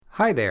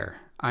Hi there,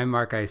 I'm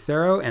Mark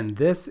Isero, and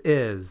this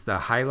is the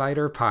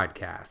Highlighter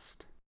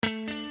Podcast.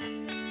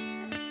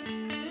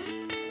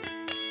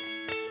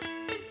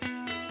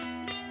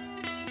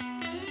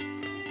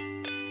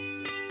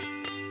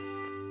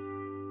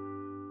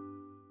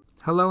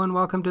 Hello and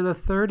welcome to the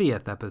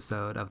 30th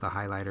episode of the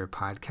Highlighter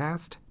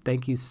Podcast.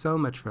 Thank you so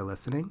much for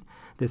listening.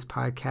 This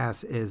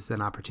podcast is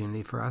an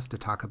opportunity for us to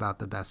talk about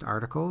the best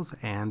articles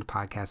and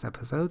podcast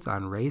episodes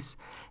on race,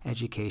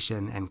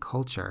 education, and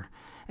culture.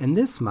 And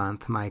this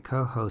month, my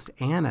co-host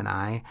Anne and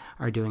I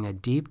are doing a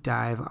deep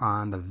dive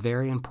on the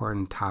very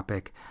important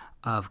topic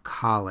of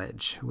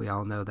college. We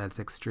all know that's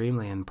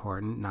extremely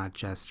important, not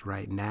just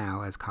right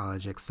now as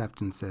college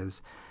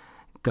acceptances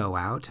go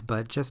out,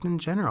 but just in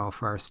general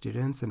for our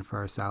students and for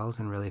ourselves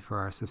and really for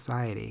our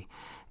society.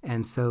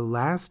 And so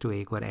last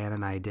week, what Anne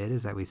and I did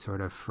is that we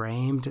sort of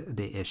framed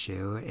the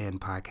issue in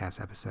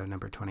podcast episode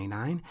number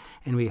 29,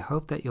 and we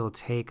hope that you'll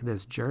take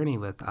this journey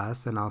with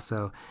us and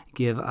also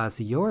give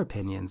us your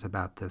opinions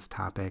about this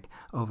topic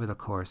over the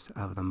course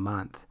of the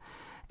month.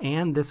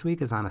 And this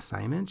week is on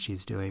assignment.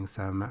 She's doing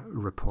some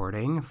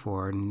reporting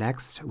for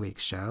next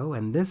week's show.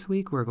 And this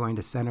week we're going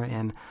to center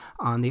in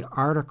on the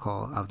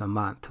article of the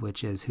month,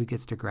 which is Who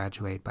Gets to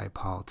Graduate by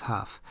Paul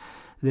Tough.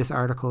 This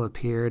article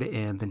appeared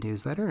in the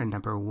newsletter in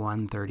number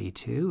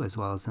 132, as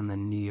well as in the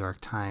New York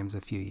Times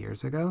a few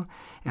years ago.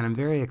 And I'm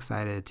very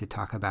excited to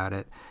talk about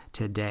it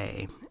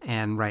today.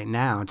 And right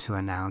now to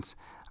announce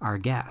our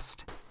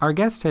guest. Our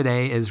guest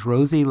today is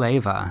Rosie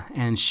Leyva,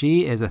 and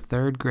she is a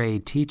third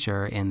grade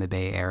teacher in the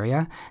Bay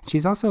Area.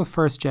 She's also a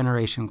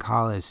first-generation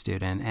college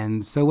student,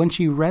 and so when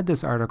she read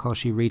this article,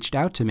 she reached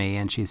out to me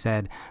and she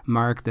said,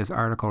 Mark, this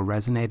article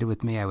resonated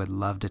with me. I would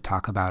love to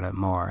talk about it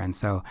more. And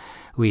so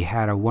we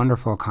had a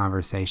wonderful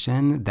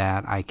conversation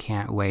that I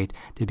can't wait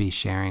to be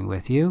sharing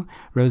with you.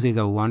 Rosie's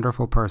a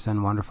wonderful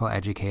person, wonderful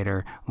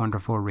educator,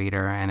 wonderful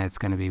reader, and it's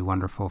going to be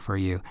wonderful for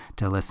you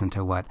to listen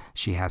to what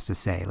she has to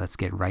say. Let's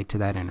get right to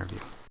that interview.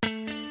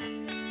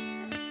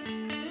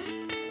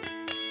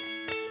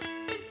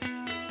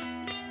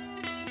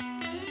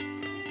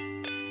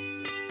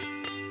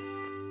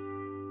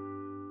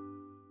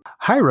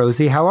 Hi,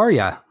 Rosie. How are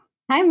you?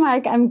 Hi,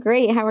 Mark. I'm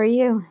great. How are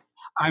you?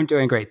 I'm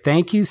doing great.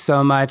 Thank you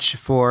so much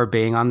for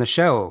being on the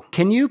show.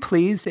 Can you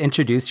please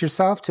introduce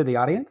yourself to the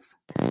audience?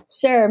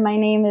 Sure. My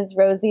name is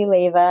Rosie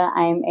Leyva.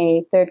 I'm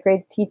a third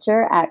grade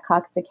teacher at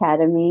Cox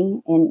Academy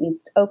in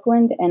East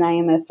Oakland, and I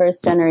am a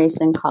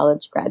first-generation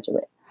college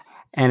graduate.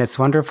 And it's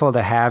wonderful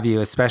to have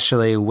you,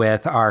 especially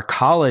with our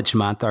college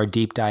month, our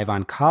deep dive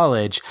on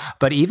college.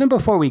 But even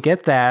before we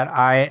get there,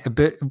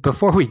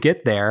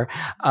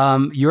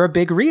 you're a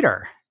big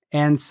reader.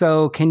 And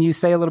so can you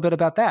say a little bit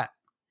about that?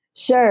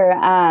 Sure.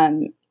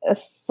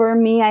 For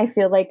me, I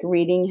feel like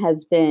reading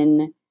has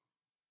been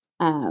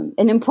an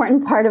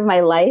important part of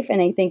my life.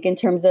 And I think in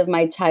terms of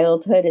my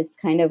childhood, it's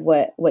kind of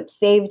what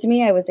saved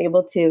me. I was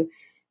able to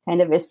kind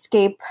of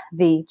escape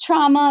the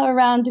trauma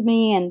around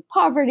me and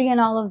poverty and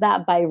all of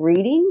that by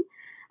reading.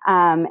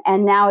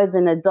 And now as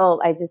an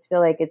adult, I just feel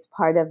like it's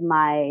part of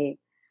my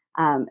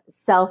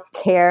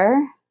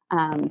self-care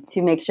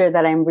to make sure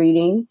that I'm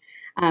reading.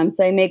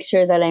 So I make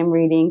sure that I'm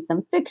reading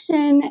some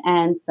fiction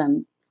and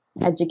some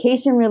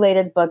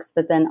education-related books,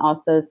 but then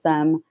also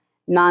some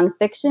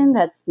nonfiction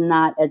that's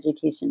not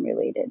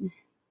education-related.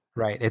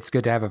 Right. It's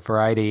good to have a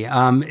variety.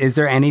 Is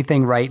there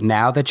anything right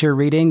now that you're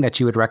reading that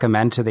you would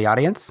recommend to the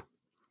audience?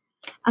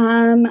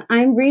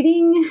 I'm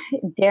reading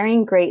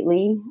Daring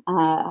Greatly,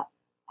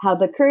 How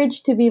the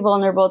Courage to be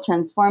Vulnerable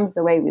Transforms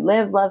the Way We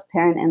Live, Love,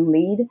 Parent, and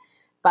Lead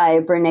by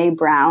Brene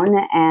Brown.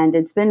 And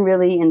it's been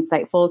really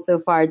insightful so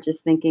far,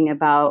 just thinking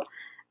about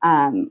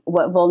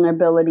what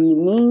vulnerability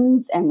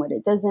means and what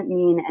it doesn't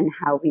mean and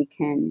how we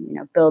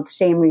can, build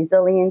shame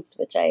resilience,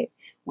 which I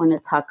want to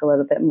talk a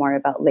little bit more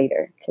about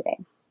later today.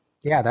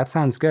 Yeah, that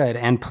sounds good.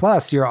 And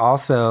plus, you're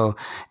also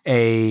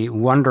a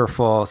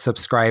wonderful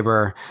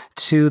subscriber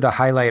to the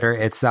Highlighter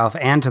itself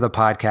and to the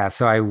podcast.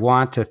 So I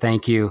want to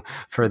thank you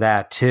for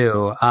that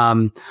too.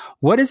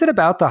 What is it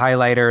about the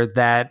Highlighter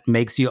that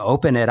makes you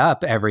open it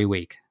up every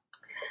week?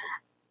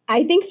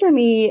 I think for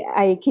me,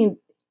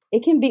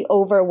 it can be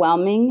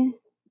overwhelming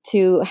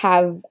to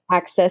have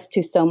access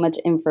to so much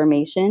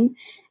information.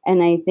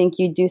 And I think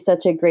you do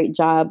such a great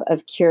job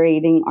of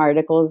curating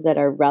articles that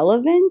are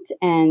relevant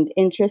and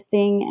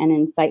interesting and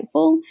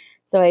insightful.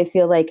 So I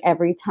feel like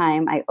every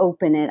time I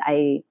open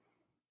it,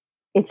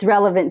 it's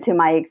relevant to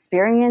my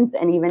experience.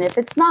 And even if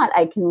it's not,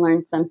 I can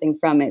learn something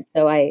from it.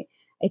 So I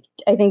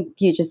think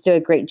you just do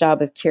a great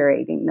job of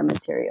curating the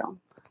material.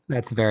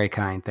 That's very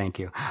kind. Thank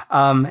you.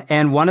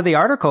 And one of the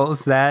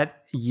articles that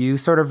you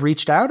sort of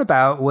reached out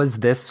about was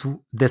this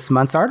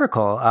month's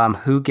article,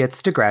 Who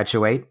Gets to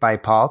Graduate by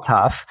Paul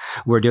Tough.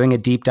 We're doing a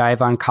deep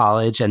dive on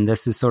college, and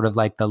this is sort of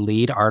like the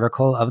lead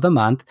article of the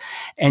month.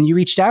 And you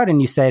reached out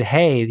and you said,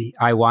 hey,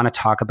 I want to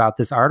talk about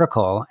this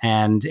article,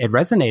 and it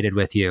resonated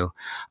with you.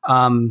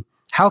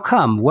 How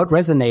come? What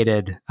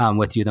resonated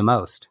with you the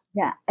most?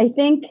 Yeah, I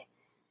think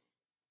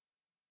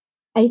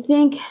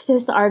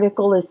this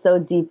article is so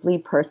deeply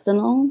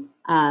personal.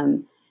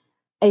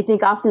 I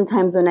think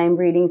oftentimes when I'm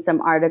reading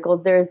some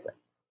articles, there's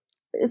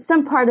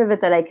some part of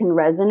it that I can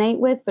resonate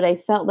with, but I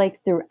felt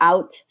like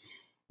throughout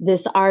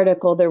this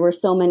article, there were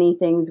so many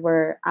things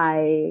where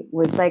I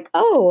was like,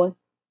 oh,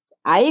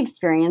 I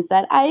experienced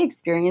that. I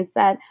experienced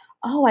that.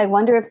 Oh, I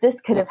wonder if this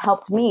could have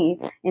helped me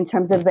in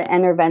terms of the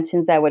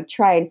interventions I would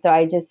try. So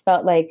I just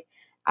felt like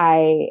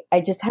I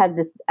just had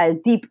this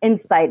deep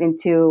insight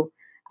into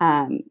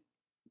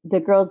the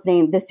girl's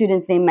name. The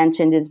student's name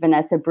mentioned is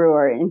Vanessa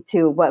Brewer,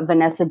 into what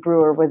Vanessa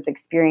Brewer was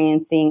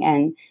experiencing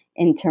and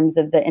in terms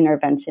of the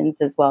interventions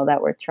as well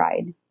that were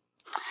tried.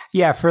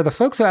 Yeah, for the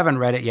folks who haven't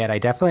read it yet, I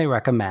definitely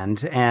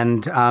recommend.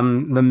 And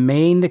the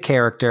main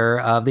character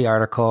of the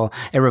article,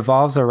 it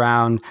revolves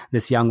around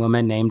this young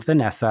woman named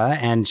Vanessa,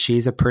 and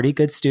she's a pretty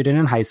good student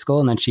in high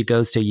school. And then she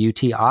goes to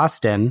UT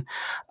Austin,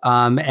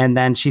 and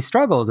then she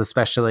struggles,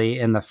 especially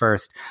in the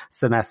first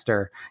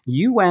semester.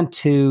 You went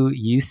to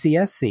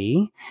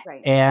UCSC,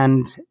 Right.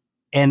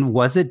 and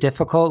was it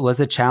difficult? Was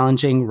it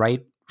challenging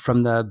right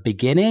from the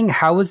beginning?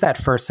 How was that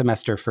first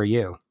semester for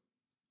you?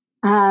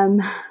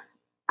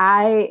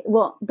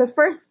 The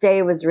first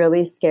day was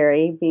really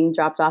scary, being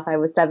dropped off. I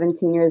was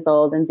 17 years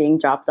old and being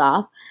dropped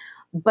off.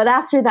 But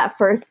after that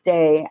first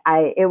day,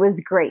 it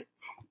was great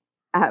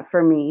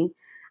for me.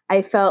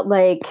 I felt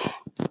like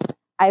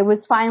I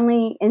was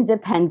finally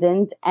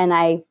independent, and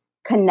I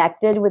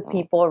connected with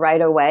people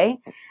right away.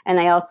 And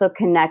I also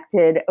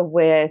connected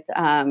with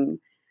the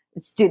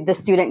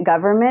student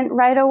government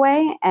right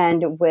away,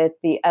 and with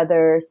the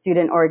other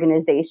student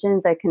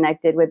organizations. I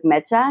connected with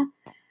MECHA.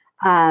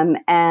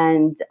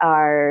 And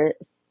our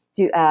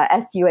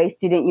SUA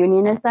Student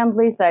Union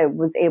Assembly. So I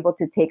was able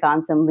to take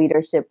on some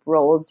leadership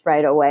roles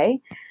right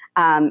away.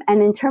 And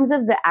in terms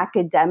of the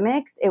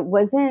academics, it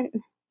was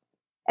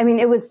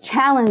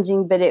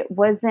challenging, but it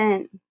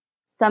wasn't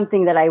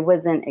something that I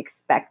wasn't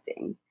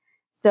expecting.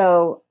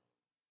 So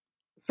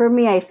for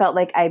me, I felt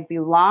like I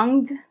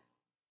belonged,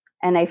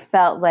 and I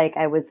felt like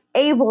I was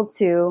able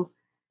to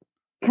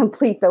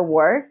complete the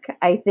work.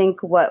 I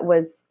think what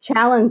was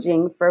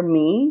challenging for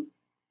me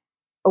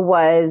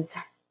was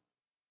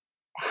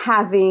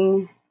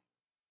having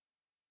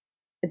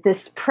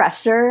this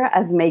pressure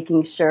of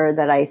making sure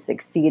that I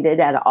succeeded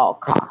at all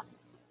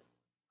costs.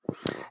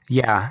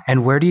 Yeah.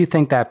 And where do you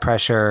think that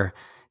pressure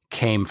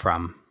came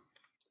from?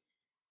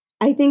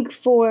 I think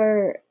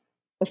for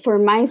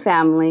my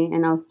family,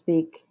 and I'll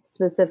speak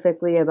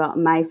specifically about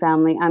my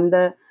family, I'm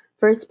the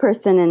first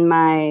person in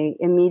my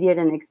immediate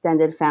and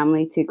extended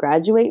family to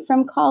graduate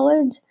from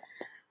college.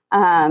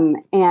 And,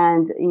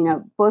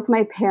 both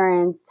my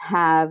parents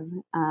have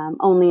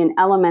only an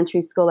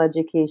elementary school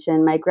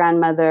education. My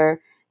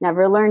grandmother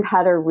never learned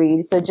how to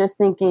read. So just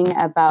thinking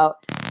about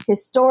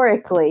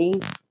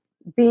historically,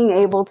 being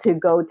able to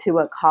go to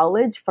a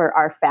college for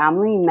our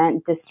family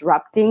meant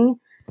disrupting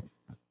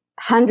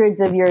hundreds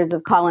of years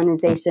of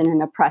colonization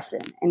and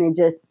oppression. And it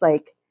just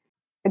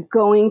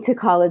going to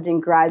college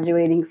and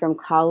graduating from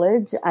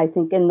college. I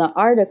think in the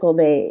article,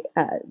 they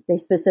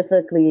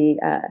specifically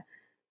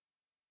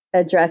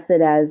address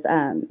it as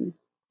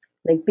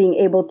being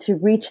able to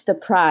reach the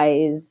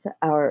prize,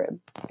 or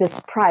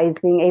this prize,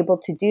 being able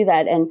to do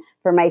that. And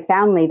for my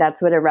family,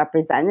 that's what it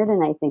represented.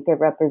 And I think it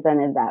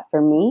represented that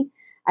for me.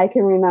 I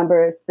can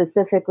remember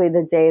specifically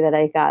the day that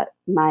I got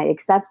my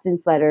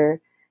acceptance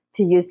letter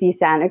to UC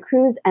Santa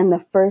Cruz. And the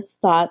first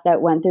thought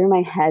that went through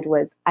my head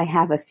was, I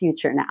have a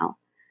future now.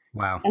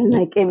 Wow. And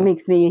it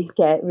makes me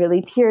get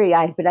really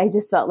teary-eyed, but I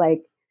just felt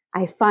like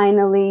I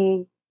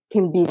finally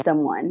can be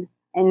someone.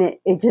 And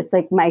it just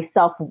my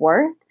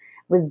self-worth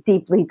was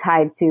deeply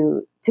tied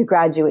to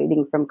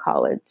graduating from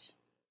college.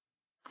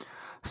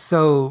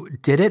 So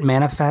did it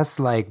manifest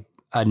like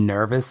a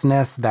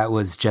nervousness that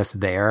was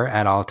just there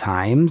at all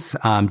times?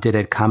 Did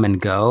it come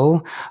and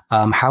go?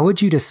 How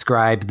would you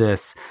describe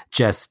this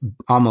just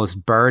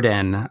almost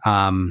burden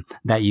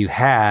that you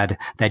had,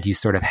 that you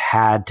sort of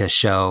had to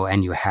show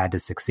and you had to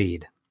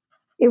succeed?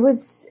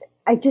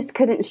 I just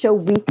couldn't show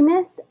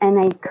weakness, and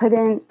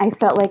I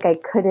felt like I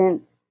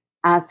couldn't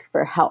ask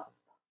for help.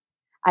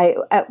 I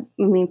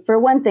mean, for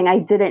one thing, I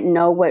didn't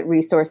know what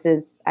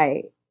resources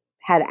I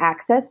had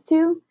access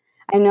to.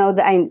 I know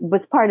that I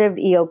was part of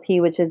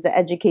EOP, which is the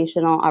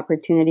Educational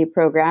Opportunity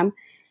Program.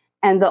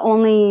 And the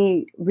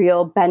only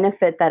real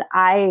benefit that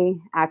I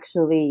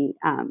actually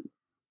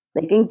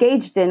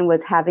engaged in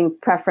was having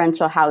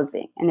preferential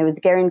housing, and it was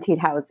guaranteed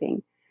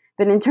housing.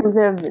 But in terms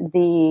of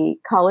the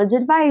college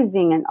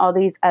advising and all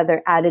these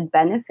other added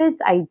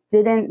benefits, I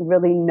didn't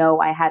really know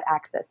I had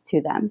access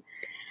to them.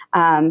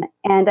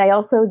 And I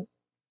also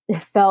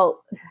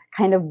felt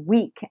kind of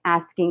weak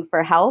asking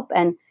for help,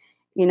 and,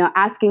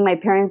 asking my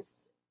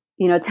parents,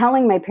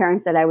 telling my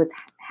parents that I was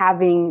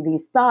having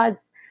these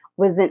thoughts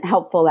wasn't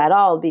helpful at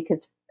all,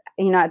 because,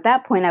 at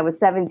that point I was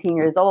 17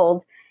 years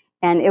old,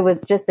 and it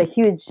was just a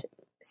huge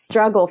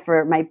struggle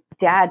for my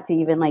dad to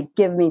even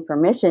give me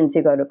permission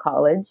to go to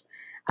college,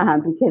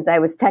 because I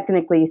was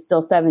technically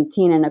still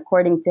 17. And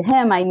according to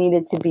him, I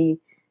needed to be,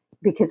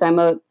 because I'm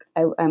a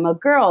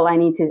girl, I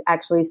need to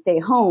actually stay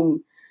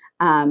home.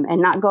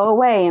 and not go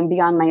away and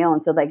be on my own.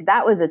 So like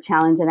that was a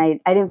challenge. And I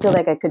didn't feel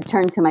like I could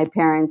turn to my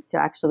parents to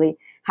actually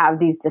have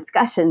these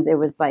discussions. It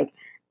was like,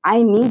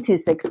 I need to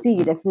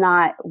succeed. If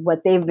not,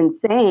 what they've been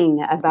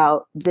saying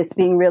about this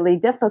being really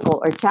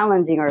difficult or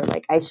challenging or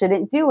like I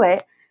shouldn't do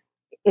it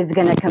is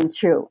going to come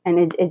true. And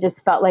it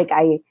just felt like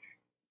I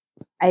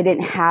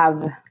couldn't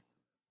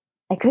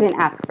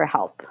ask for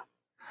help.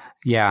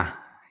 Yeah.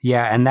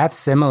 Yeah. And that's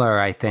similar,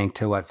 I think,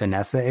 to what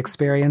Vanessa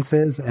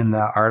experiences in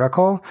the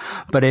article.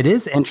 But it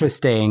is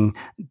interesting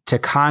to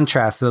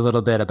contrast a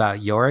little bit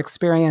about your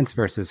experience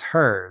versus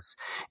hers.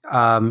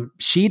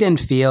 She didn't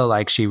feel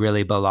like she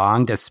really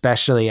belonged,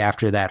 especially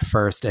after that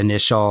first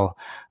initial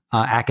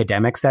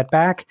academic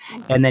setback.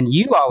 And then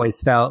you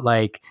always felt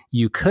like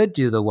you could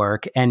do the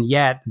work. And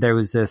yet there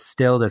was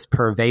still this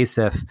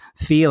pervasive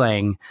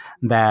feeling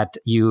that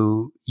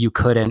you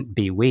couldn't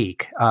be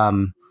weak.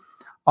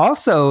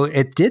 Also,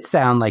 it did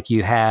sound like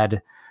you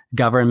had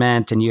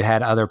government and you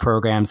had other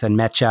programs and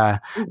Mecha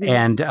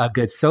and a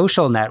good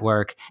social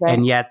network, right.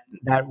 And yet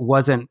that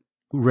wasn't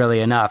really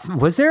enough.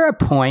 Was there a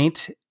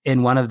point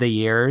in one of the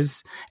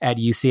years at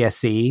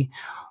UCSC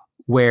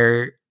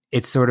where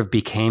it sort of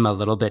became a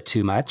little bit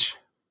too much?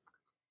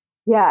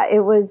 Yeah,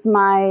 it was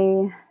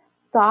my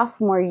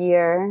sophomore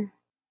year.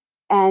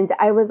 And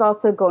I was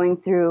also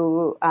going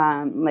through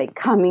like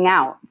coming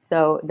out.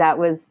 So that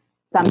was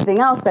something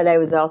else that I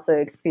was also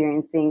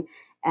experiencing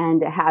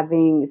and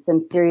having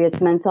some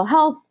serious mental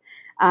health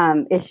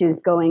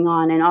issues going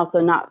on and also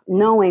not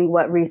knowing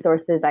what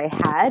resources I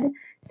had.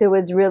 So it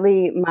was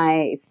really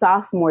my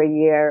sophomore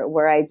year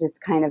where I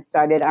just kind of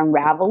started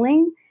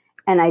unraveling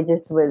and I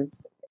just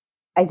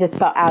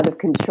felt out of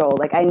control.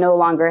 Like I no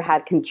longer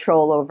had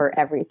control over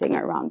everything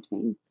around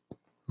me.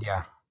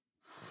 Yeah.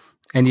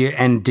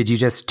 And did you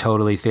just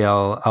totally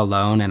feel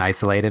alone and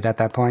isolated at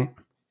that point?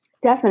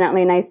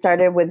 Definitely. And I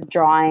started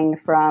withdrawing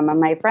from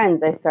my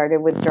friends. I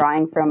started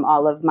withdrawing from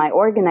all of my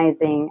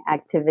organizing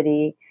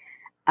activity.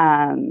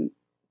 And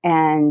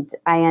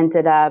I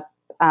ended up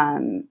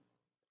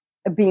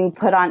being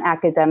put on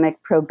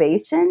academic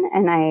probation.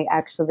 And I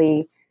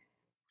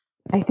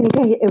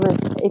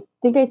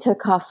think I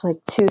took off like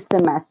 2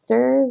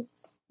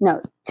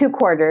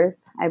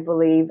 quarters, I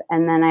believe.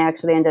 And then I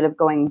actually ended up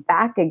going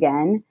back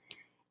again.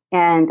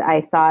 And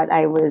I thought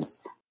I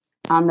was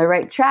on the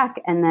right track.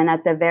 And then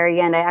at the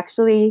very end, I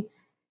actually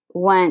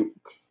went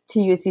to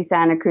UC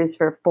Santa Cruz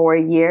for 4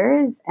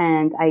 years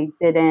and I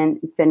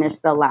didn't finish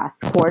the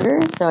last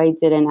quarter. So I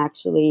didn't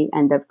actually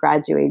end up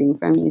graduating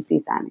from UC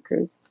Santa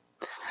Cruz.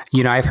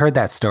 You know, I've heard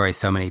that story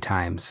so many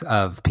times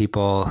of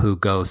people who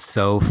go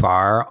so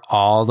far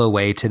all the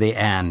way to the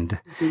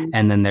end. Mm-hmm.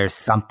 And then there's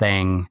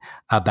something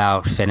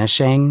about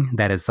finishing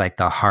that is like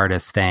the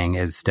hardest thing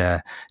is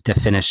to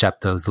finish up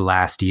those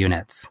last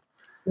units.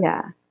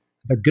 Yeah.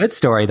 The good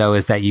story, though,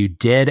 is that you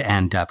did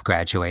end up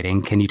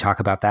graduating. Can you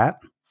talk about that?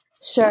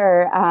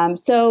 Sure.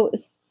 So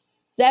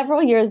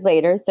several years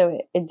later, so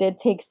it did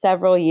take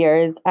several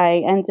years,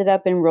 I ended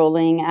up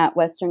enrolling at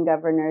Western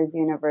Governors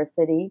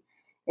University.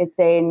 It's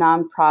a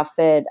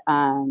nonprofit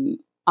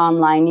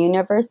online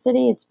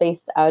university. It's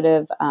based out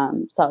of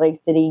Salt Lake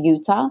City,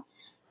 Utah.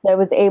 So I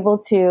was able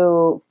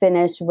to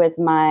finish with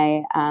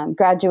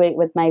graduate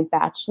with my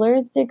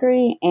bachelor's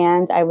degree,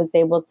 and I was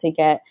able to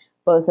get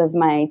both of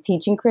my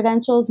teaching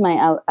credentials,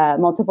 my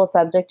multiple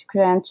subject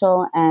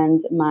credential and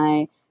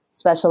my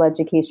special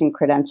education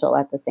credential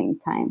at the same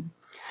time.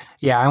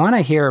 Yeah, I want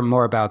to hear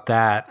more about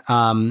that.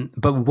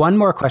 But one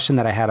more question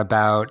that I had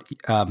about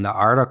the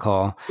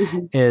article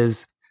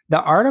is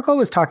the article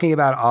was talking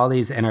about all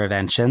these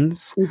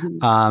interventions,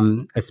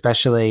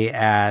 especially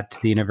at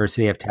the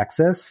University of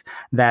Texas,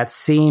 that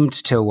seemed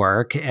to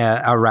work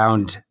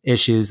around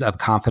issues of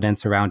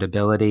confidence around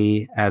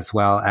ability as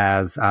well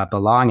as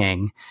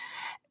belonging.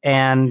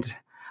 And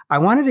I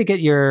wanted to get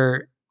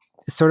your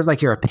sort of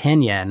like your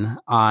opinion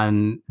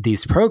on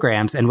these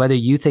programs and whether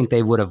you think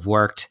they would have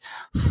worked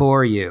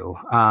for you.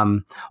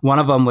 One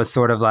of them was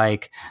sort of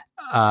like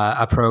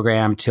a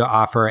program to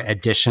offer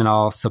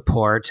additional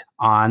support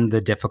on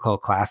the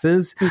difficult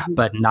classes,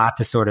 but not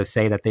to sort of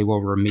say that they were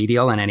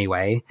remedial in any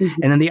way.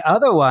 And then the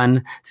other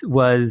one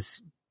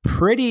was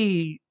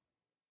pretty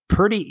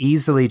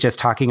easily just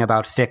talking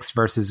about fixed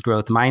versus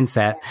growth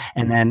mindset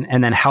and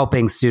then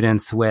helping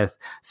students with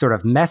sort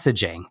of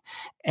messaging.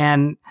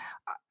 And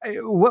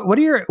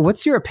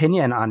what's your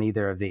opinion on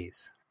either of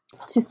these?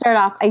 To start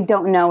off, I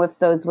don't know if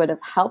those would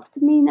have helped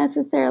me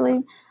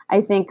necessarily.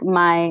 I think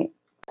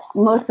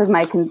most of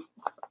my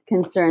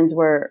concerns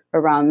were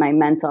around my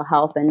mental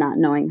health and not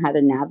knowing how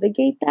to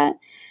navigate that.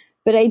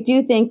 But I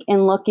do think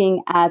in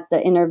looking at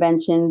the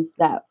interventions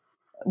that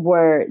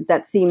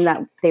seemed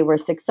that they were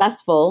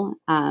successful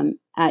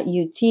at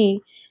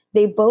UT,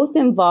 they both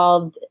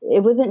involved,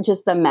 it wasn't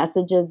just the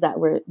messages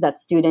that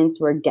students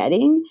were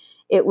getting.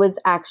 It was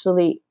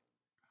actually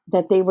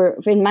that they were,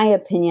 in my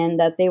opinion,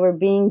 that they were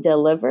being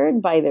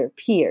delivered by their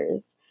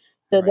peers.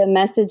 So right. The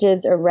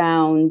messages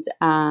around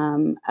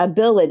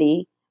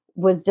ability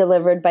was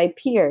delivered by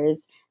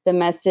peers. The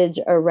message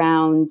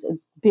around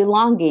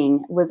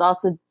belonging was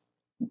also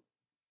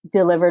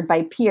delivered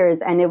by peers,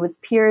 and it was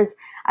peers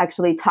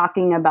actually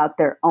talking about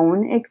their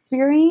own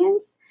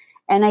experience.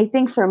 And I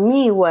think for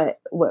me, what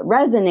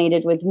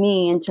resonated with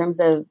me in terms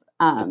of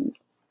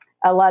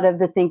a lot of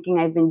the thinking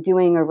I've been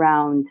doing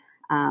around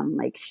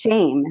like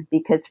shame,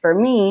 because for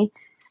me,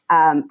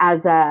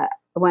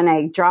 when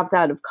I dropped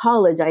out of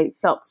college, I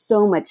felt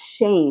so much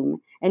shame.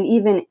 And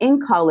even in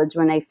college,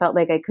 when I felt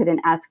like I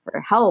couldn't ask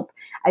for help,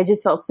 I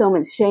just felt so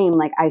much shame.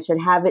 Like I should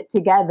have it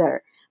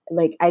together.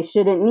 Like I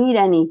shouldn't need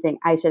anything.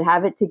 I should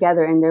have it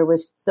together. And there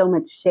was so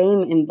much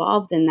shame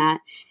involved in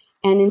that.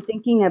 And in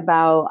thinking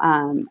about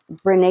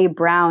Brene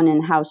Brown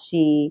and how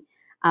she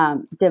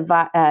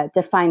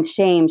defines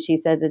shame, she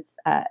says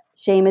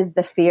shame is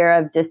the fear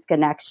of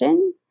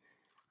disconnection.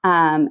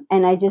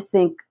 And I just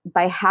think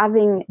by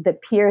having the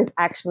peers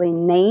actually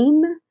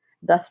name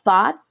the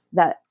thoughts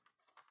that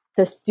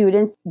the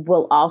students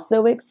will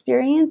also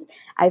experience,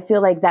 I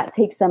feel like that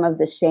takes some of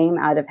the shame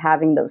out of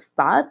having those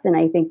thoughts. And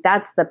I think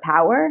that's the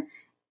power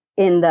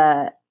in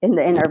the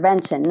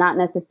intervention, not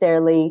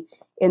necessarily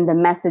in the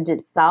message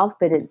itself,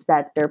 but it's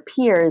that their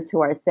peers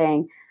who are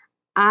saying,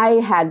 I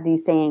had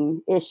these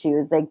same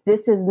issues. Like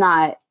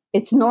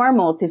it's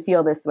normal to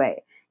feel this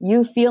way.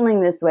 You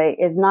feeling this way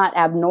is not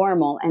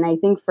abnormal. And I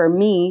think for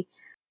me,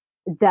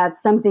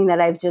 that's something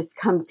that I've just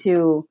come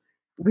to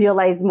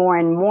realize more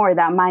and more,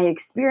 that my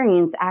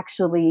experience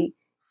actually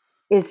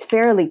is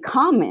fairly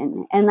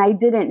common. And I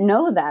didn't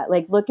know that.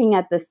 Like looking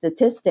at the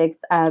statistics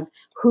of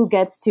who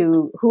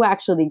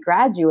actually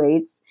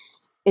graduates,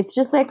 it's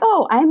just like,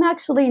 oh,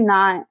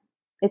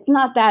 it's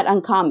not that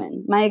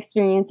uncommon. My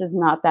experience is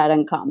not that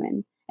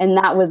uncommon. And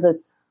that was a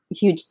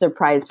huge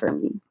surprise for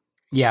me.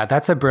 Yeah,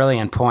 that's a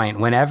brilliant point.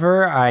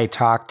 Whenever I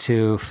talk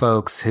to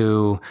folks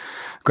who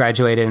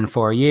graduated in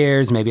 4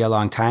 years, maybe a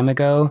long time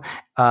ago,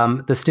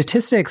 the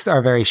statistics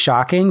are very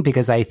shocking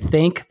because I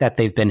think that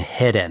they've been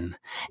hidden.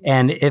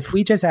 And if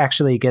we just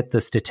actually get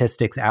the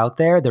statistics out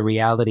there, the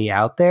reality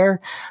out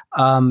there,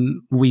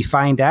 we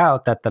find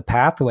out that the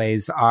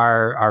pathways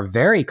are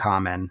very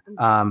common,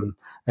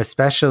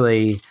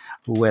 especially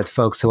with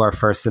folks who are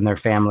first in their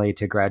family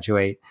to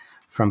graduate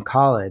from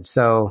college.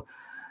 So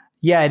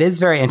yeah, it is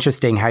very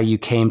interesting how you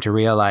came to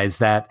realize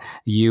that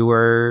you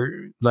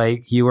were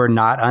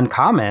not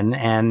uncommon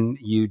and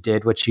you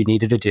did what you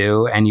needed to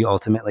do and you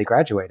ultimately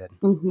graduated.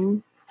 Mm-hmm.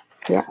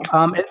 Yeah.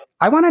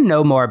 I want to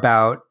know more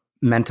about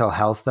mental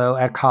health though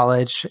at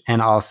college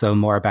and also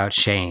more about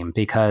shame,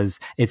 because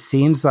it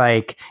seems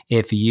like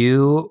if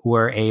you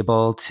were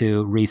able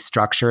to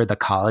restructure the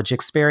college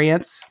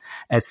experience,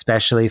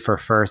 especially for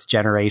first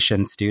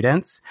generation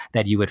students,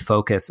 that you would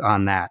focus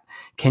on that.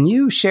 Can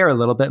you share a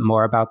little bit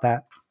more about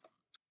that?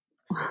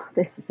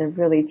 This is a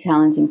really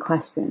challenging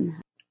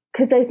question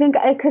because I think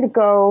I could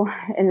go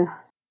in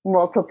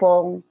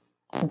multiple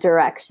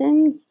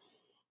directions.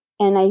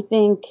 And I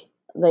think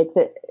like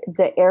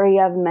the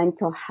area of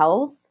mental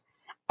health,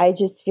 I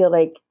just feel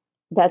like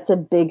that's a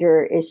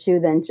bigger issue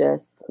than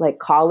just like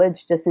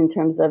college, just in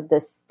terms of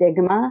the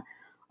stigma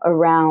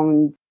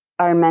around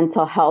our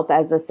mental health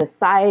as a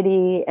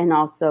society and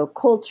also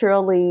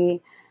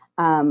culturally.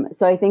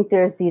 So I think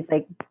there's these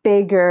like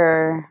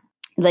bigger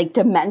like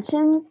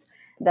dimensions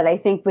that I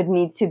think would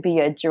need to be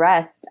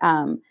addressed.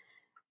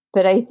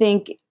 But I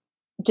think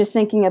just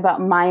thinking about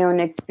my own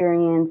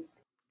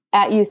experience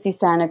at UC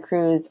Santa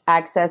Cruz,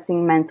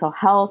 accessing mental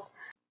health,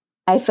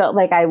 I felt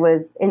like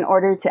in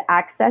order to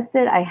access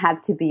it, I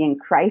had to be in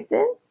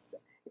crisis.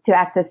 To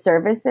access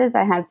services,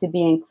 I had to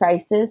be in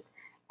crisis.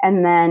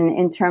 And then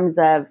in terms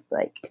of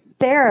like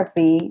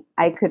therapy,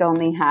 I could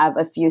only have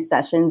a few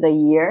sessions a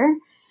year.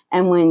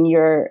 And when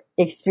you're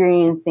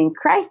experiencing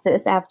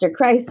crisis after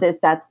crisis,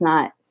 that's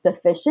not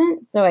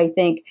sufficient. So I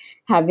think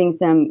having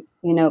some,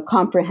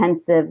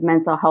 comprehensive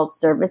mental health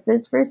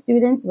services for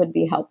students would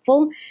be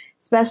helpful.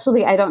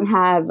 Especially, I don't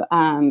have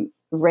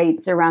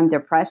rates around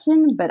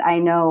depression, but I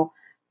know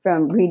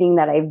from reading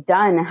that I've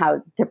done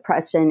how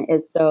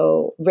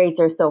rates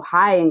are so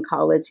high in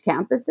college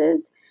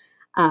campuses.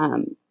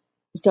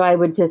 So I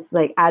would just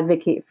like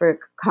advocate for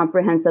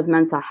comprehensive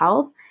mental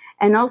health.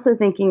 And also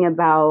thinking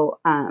about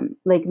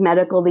like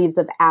medical leaves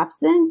of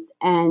absence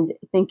and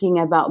thinking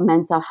about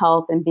mental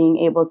health and being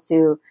able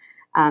to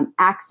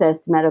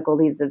access medical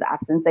leaves of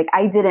absence. Like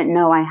I didn't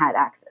know I had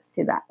access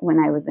to that when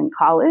I was in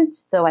college.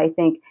 So I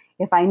think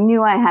if I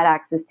knew I had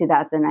access to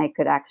that, then I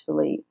could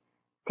actually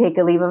take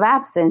a leave of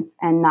absence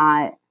and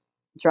not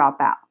drop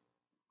out.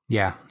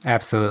 Yeah,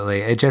 absolutely.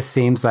 It just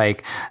seems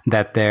like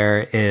that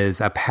there is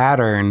a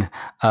pattern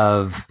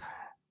of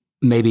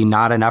maybe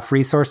not enough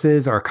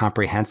resources or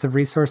comprehensive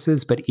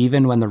resources, but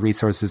even when the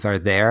resources are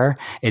there,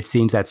 it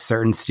seems that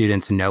certain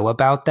students know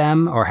about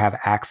them or have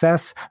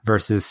access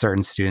versus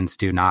certain students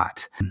do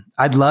not.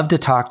 I'd love to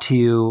talk to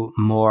you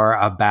more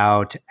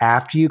about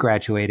after you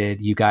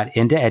graduated, you got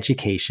into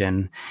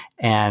education,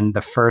 and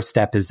the first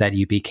step is that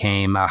you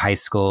became a high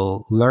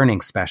school learning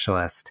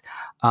specialist.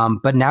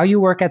 But now you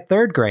work at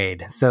third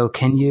grade. So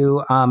can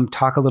you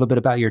talk a little bit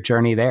about your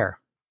journey there?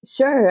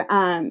 Sure.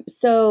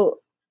 So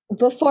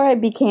before I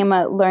became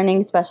a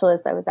learning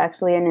specialist, I was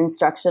actually an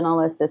instructional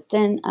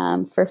assistant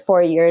for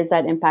 4 years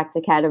at Impact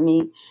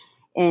Academy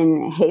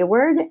in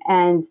Hayward.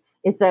 And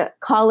it's a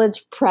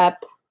college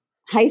prep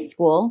high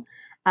school.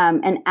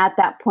 And at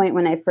that point,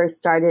 when I first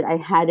started, I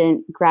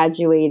hadn't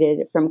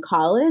graduated from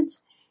college.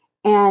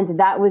 And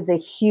that was a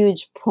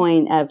huge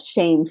point of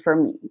shame for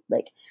me.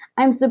 Like,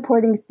 I'm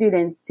supporting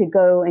students to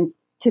go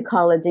to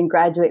college and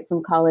graduate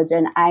from college,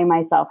 and I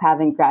myself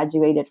haven't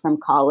graduated from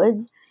college.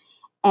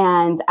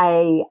 And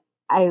I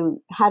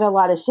had a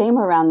lot of shame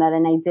around that,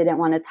 and I didn't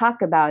want to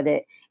talk about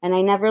it. And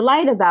I never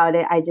lied about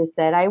it. I just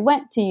said I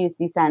went to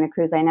UC Santa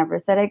Cruz. I never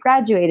said I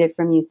graduated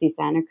from UC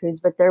Santa Cruz,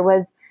 but there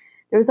was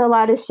a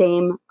lot of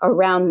shame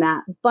around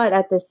that. But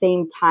at the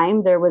same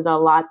time, there was a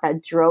lot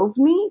that drove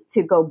me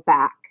to go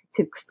back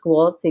to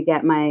school to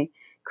get my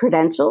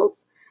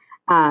credentials.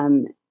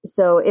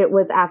 So it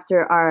was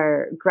after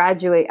our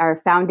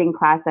founding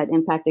class at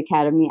Impact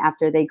Academy,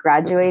 after they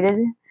graduated,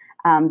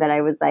 that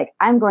I was like,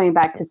 I'm going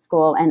back to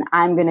school and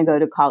I'm going to go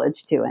to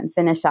college too and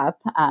finish up.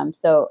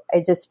 So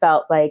I just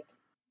felt like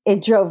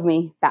it drove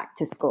me back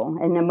to school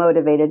and it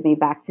motivated me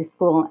back to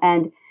school.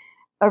 And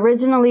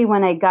originally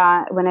when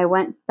I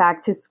went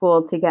back to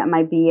school to get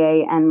my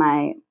BA and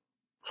my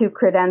 2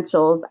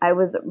 credentials, I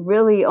was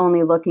really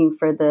only looking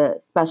for the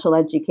special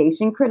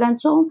education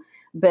credential,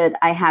 but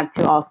I had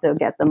to also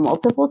get the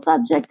multiple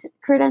subject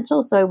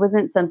credential. So it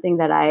wasn't something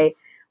that I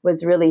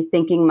was really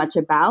thinking much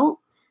about.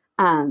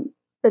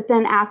 But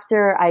then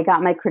after I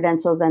got my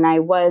credentials and I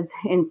was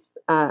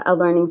a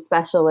learning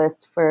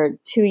specialist for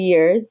 2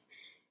 years,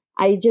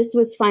 I just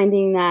was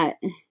finding that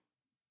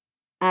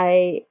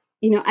I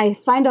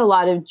find a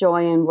lot of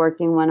joy in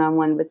working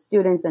one-on-one with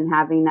students and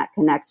having that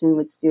connection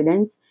with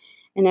students.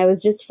 And I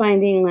was just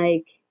finding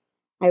like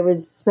I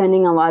was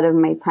spending a lot of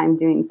my time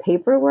doing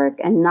paperwork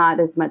and not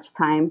as much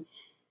time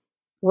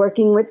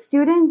working with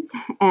students.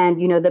 And,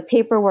 the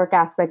paperwork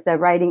aspect of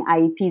writing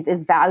IEPs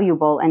is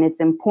valuable and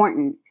it's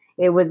important.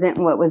 It wasn't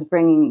what was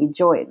bringing me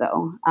joy,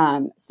 though.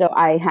 So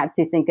I had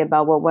to think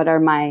about, well, what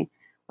are my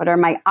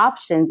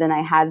options? And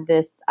I had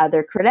this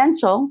other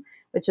credential,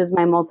 which was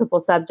my multiple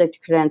subject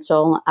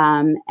credential.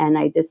 And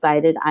I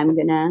decided I'm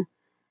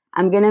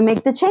gonna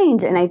make the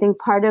change. And I think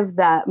part of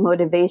that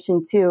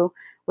motivation too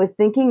was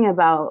thinking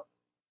about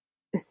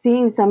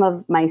seeing some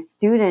of my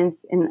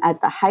students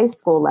at the high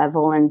school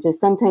level and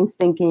just sometimes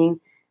thinking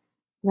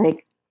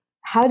like,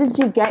 how did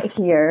you get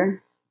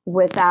here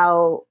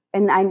without,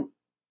 and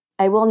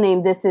I will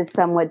name this as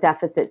somewhat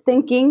deficit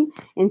thinking,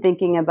 in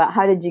thinking about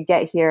how did you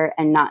get here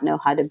and not know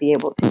how to be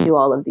able to do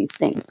all of these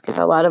things. Because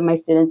a lot of my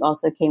students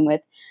also came with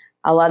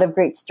a lot of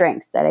great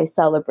strengths that I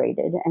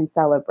celebrated and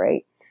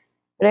celebrate.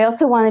 But I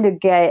also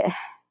wanted to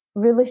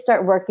really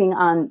start working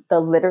on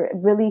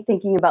really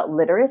thinking about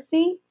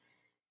literacy,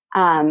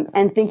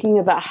 and thinking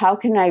about how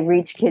can I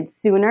reach kids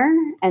sooner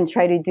and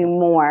try to do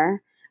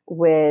more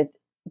with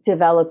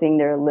developing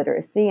their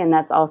literacy. And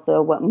that's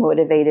also what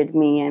motivated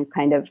me and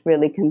kind of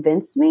really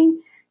convinced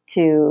me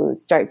to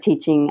start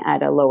teaching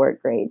at a lower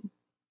grade.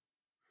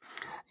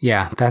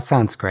 Yeah, that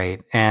sounds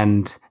great.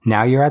 And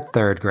now you're at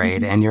 3rd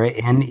grade and you're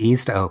in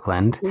East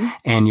Oakland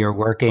and you're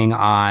working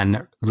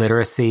on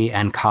literacy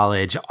and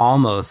college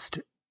almost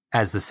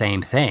as the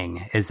same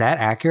thing. Is that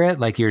accurate?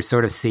 Like you're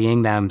sort of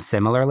seeing them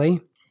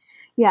similarly?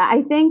 Yeah,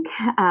 I think,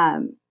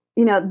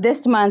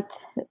 this month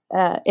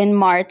in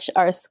March,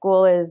 our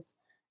school is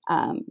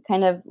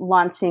kind of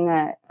launching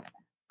a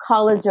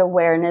college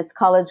awareness,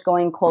 college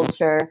going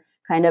culture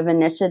kind of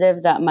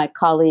initiative that my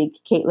colleague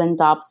Caitlin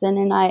Dobson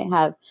and I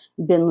have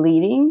been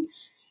leading.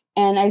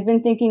 And I've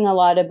been thinking a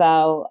lot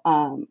about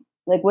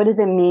what does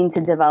it mean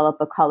to develop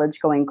a college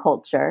going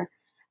culture,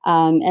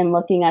 and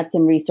looking at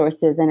some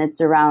resources. And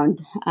it's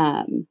around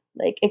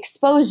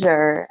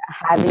exposure,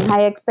 having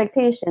high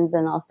expectations,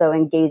 and also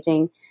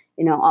engaging,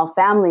 all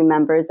family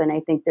members. And I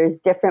think there's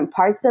different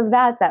parts of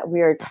that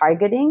we are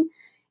targeting.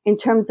 In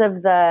terms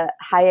of the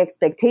high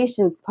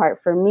expectations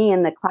part, for me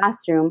in the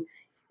classroom,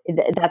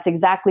 that's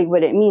exactly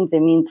what it means.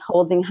 It means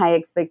holding high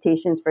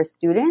expectations for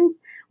students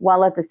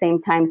while at the same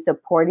time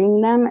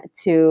supporting them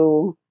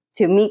to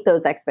meet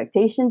those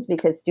expectations,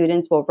 because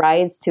students will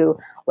rise to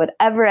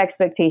whatever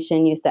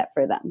expectation you set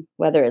for them,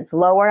 whether it's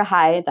low or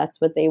high,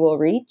 that's what they will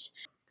reach.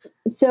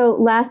 So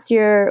last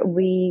year,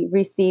 we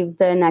received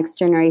the Next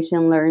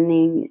Generation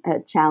Learning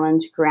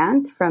Challenge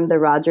grant from the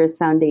Rogers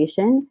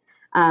Foundation.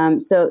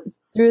 So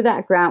through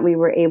that grant, we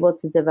were able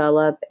to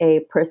develop a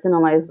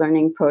personalized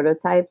learning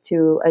prototype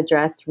to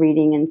address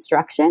reading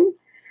instruction.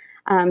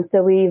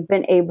 So we've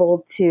been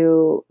able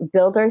to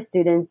build our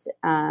students'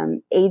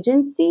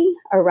 agency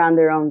around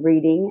their own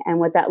reading. And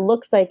what that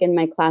looks like in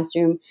my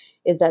classroom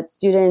is that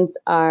students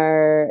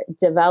are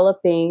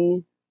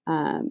developing,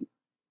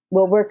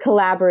 we're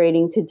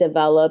collaborating to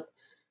develop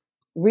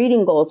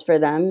reading goals for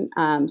them.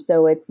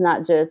 So it's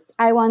not just,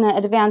 I want to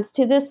advance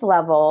to this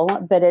level,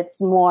 but it's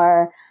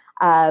more,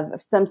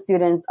 Some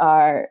students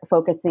are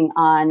focusing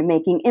on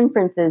making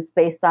inferences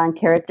based on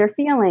character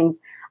feelings.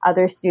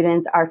 Other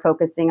students are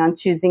focusing on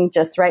choosing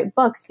just right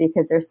books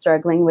because they're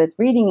struggling with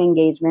reading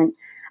engagement.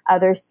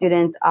 Other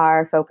students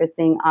are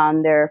focusing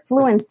on their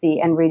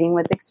fluency and reading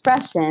with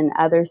expression.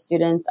 Other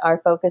students are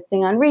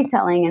focusing on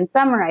retelling and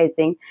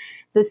summarizing.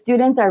 So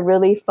students are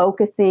really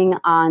focusing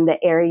on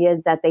the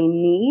areas that they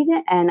need.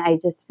 And I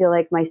just feel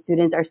like my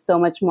students are so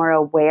much more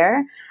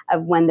aware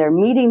of when they're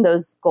meeting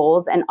those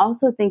goals, and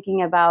also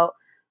thinking about,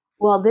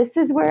 well, this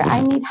is where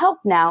I need help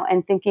now,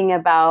 and thinking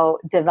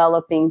about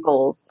developing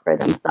goals for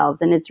themselves.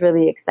 And it's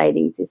really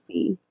exciting to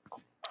see.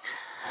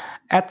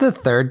 At the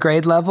third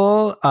grade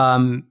level,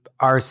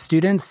 are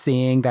students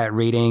seeing that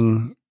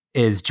reading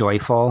is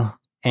joyful?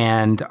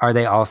 And are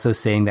they also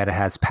seeing that it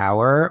has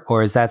power?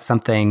 Or is that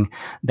something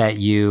that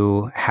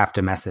you have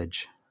to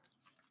message?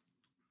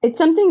 It's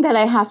something that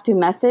I have to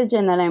message,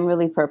 and that I'm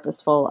really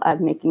purposeful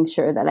of making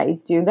sure that I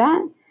do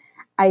that.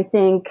 I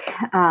think,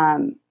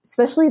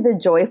 especially the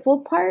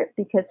joyful part,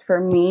 because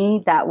for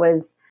me,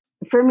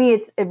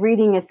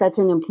 reading is such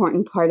an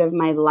important part of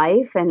my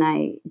life. And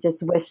I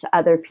just wish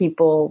other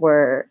people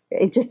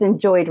just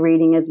enjoyed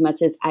reading as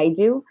much as I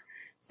do.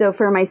 So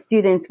for my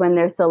students, when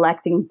they're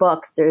selecting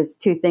books, there's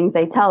two things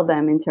I tell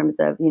them in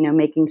terms of,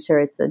 making sure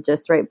it's a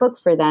just right book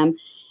for them.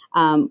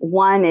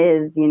 One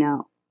is,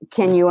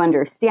 can you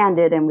understand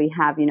it? And we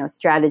have,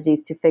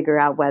 strategies to figure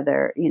out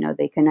whether,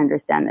 they can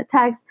understand the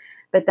text.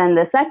 But then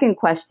the second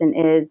question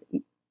is,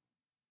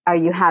 are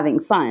you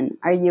having fun?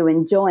 Are you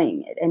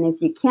enjoying it? And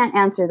if you can't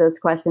answer those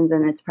questions,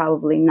 then it's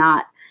probably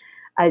not,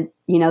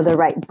 the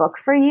right book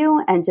for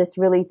you. And just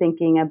really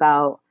thinking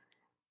about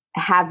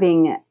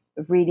having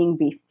reading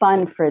be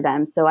fun for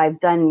them. So I've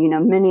done,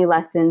 many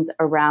lessons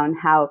around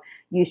how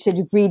you should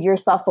read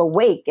yourself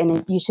awake,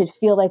 and you should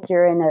feel like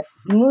you're in a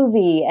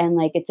movie, and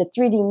like it's a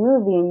 3D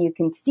movie, and you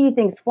can see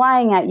things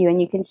flying at you,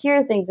 and you can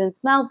hear things and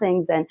smell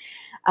things. And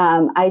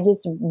I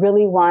just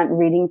really want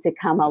reading to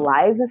come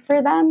alive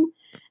for them.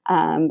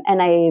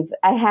 And I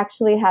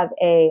actually have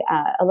a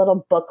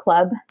little book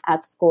club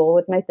at school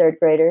with my third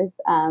graders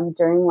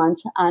during lunch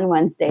on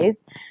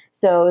Wednesdays.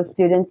 So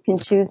students can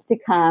choose to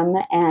come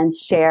and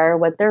share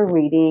what they're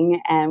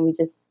reading, and we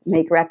just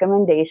make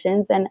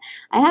recommendations. And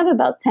I have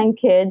about 10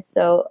 kids,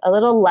 so a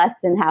little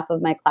less than half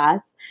of my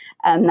class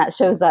that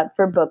shows up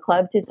for book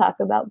club to talk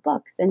about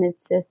books. And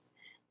it's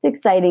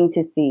exciting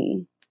to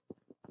see.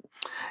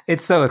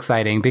 It's so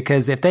exciting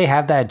because if they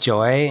have that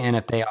joy, and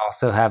if they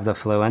also have the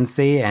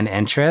fluency and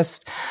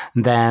interest,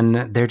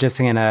 then they're just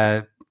going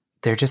to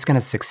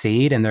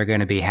succeed, and they're going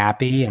to be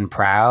happy and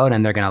proud,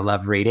 and they're going to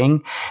love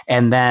reading.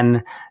 And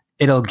then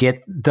they'll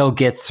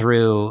get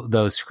through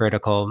those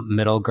critical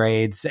middle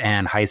grades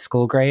and high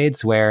school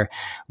grades where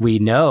we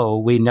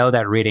know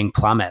that reading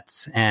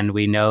plummets, and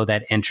we know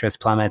that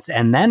interest plummets.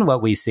 And then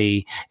what we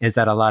see is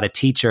that a lot of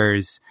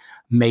teachers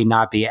may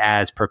not be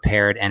as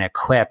prepared and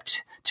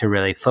equipped to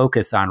really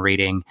focus on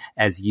reading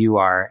as you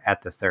are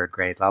at the third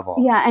grade level.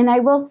 Yeah, and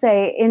I will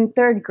say in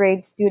third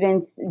grade,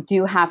 students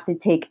do have to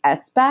take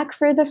SBAC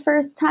for the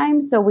first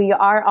time. So we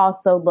are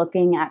also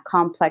looking at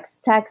complex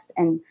texts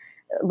and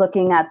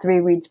looking at 3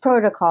 reads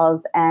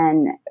protocols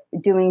and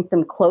doing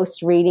some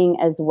close reading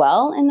as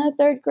well in the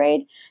third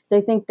grade. So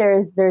I think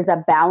there's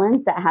a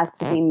balance that has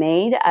to be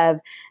made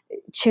of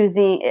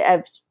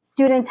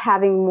students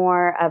having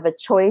more of a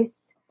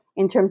choice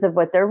in terms of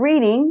what they're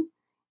reading,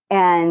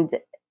 and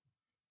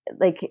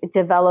like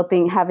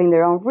having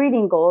their own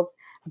reading goals,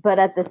 but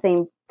at the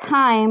same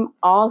time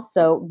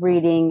also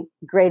reading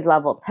grade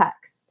level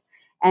text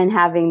and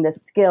having the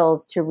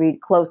skills to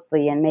read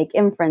closely and make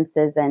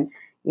inferences and,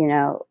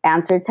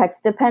 answer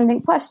text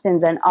dependent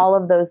questions and all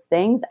of those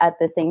things at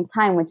the same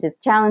time, which is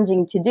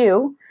challenging to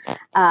do.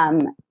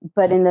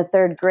 But in the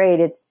third grade,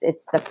 it's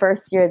the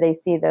first year they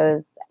see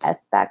those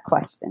SBAC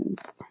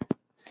questions.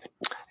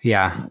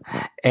 Yeah.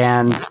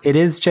 And it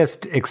is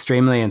just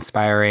extremely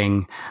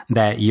inspiring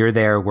that you're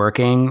there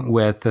working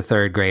with the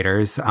third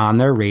graders on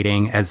their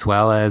reading as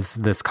well as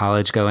this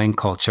college going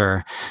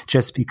culture,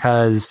 just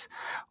because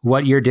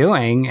what you're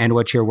doing and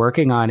what you're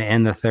working on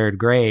in the third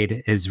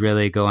grade is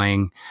really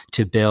going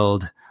to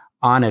build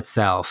on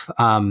itself.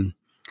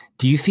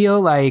 Do you feel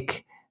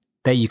like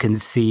that you can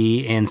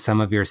see in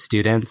some of your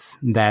students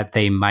that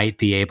they might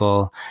be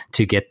able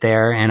to get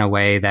there in a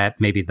way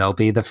that maybe they'll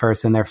be the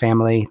first in their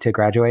family to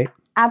graduate?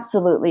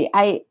 Absolutely.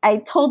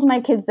 I told my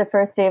kids the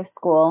first day of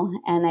school,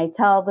 and I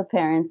tell the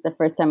parents the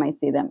first time I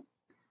see them,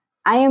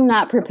 I am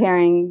not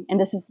preparing, and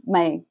this is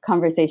my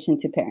conversation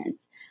to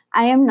parents,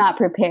 I am not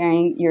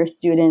preparing your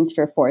students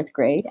for fourth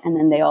grade. And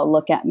then they all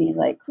look at me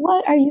like,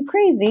 what, are you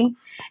crazy?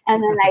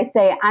 And then I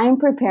say, I'm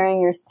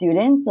preparing your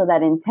students so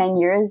that in 10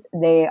 years,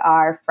 they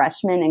are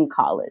freshmen in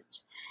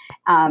college.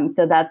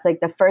 So that's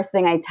like the first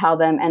thing I tell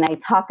them. And I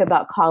talk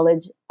about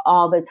college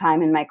all the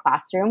time in my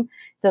classroom,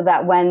 so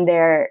that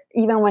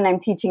even when I'm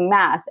teaching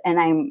math and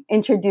I'm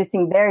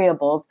introducing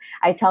variables,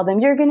 I tell them,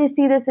 you're going to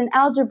see this in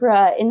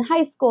algebra in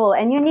high school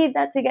and you need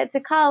that to get to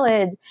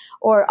college,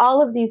 or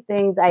all of these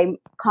things. I'm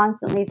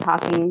constantly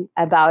talking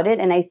about it.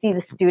 And I see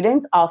the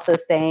students also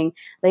saying,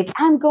 like,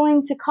 I'm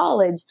going to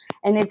college.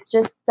 And it's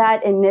just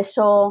that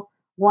initial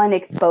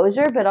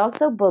exposure, but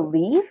also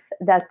belief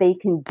that they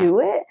can do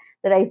it,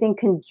 that I think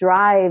can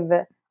drive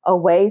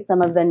away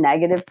some of the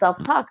negative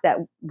self-talk that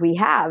we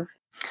have.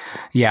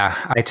 Yeah,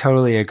 I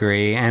totally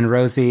agree. And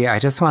Rosie, I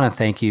just want to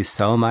thank you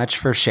so much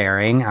for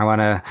sharing. I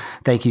want to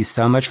thank you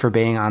so much for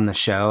being on the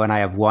show. And I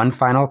have one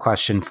final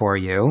question for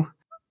you.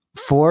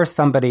 For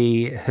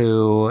somebody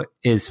who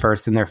is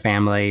first in their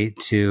family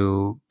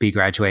to be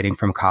graduating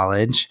from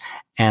college,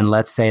 and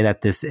let's say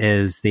that this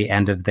is the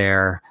end of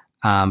their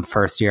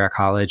first year at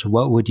college,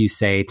 what would you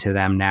say to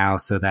them now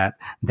so that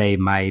they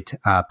might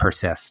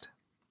persist?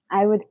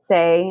 I would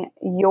say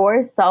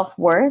your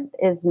self-worth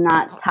is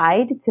not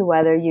tied to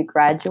whether you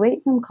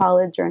graduate from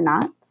college or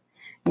not.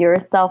 Your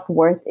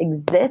self-worth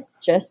exists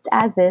just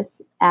as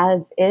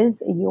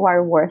is. You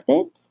are worth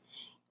it.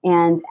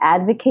 And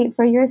advocate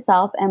for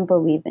yourself and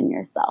believe in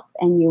yourself,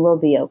 and you will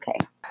be okay.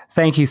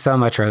 Thank you so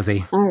much,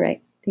 Rosie. All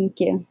right.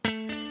 Thank you.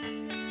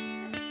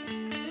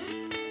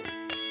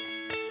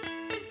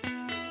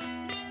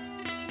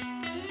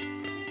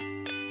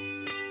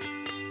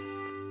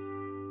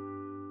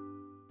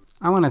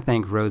 I want to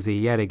thank Rosie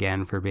yet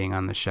again for being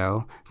on the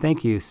show.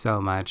 Thank you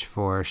so much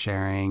for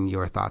sharing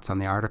your thoughts on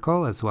the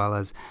article, as well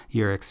as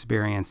your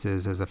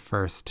experiences as a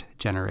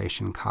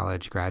first-generation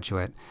college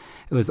graduate.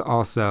 It was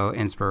also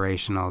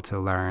inspirational to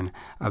learn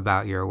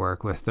about your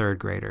work with third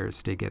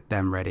graders to get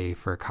them ready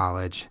for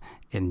college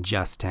in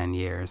just 10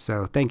 years.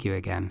 So thank you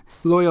again.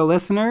 Loyal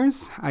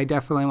listeners, I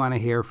definitely want to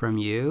hear from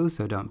you,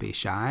 so don't be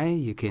shy.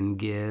 You can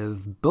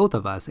give both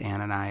of us,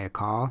 Ann and I, a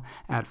call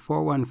at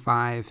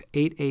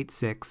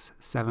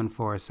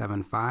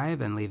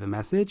 415-886-7475 and leave a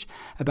message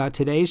about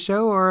today's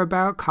show or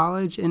about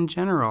college in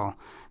general.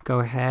 Go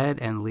ahead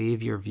and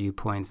leave your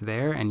viewpoints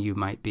there, and you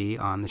might be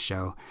on the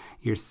show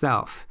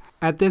yourself.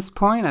 At this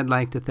point, I'd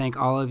like to thank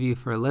all of you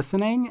for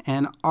listening,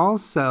 and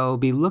also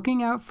be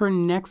looking out for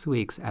next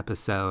week's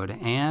episode.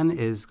 Anne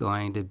is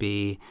going to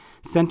be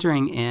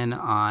centering in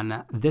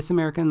on This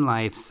American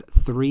Life's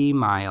 3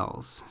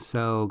 Miles.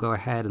 So go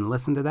ahead and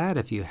listen to that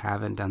if you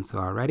haven't done so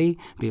already.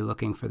 Be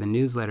looking for the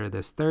newsletter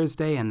this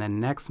Thursday, and then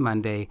next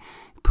Monday,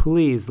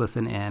 please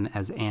listen in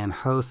as Anne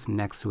hosts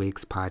next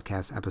week's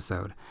podcast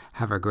episode.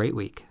 Have a great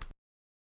week.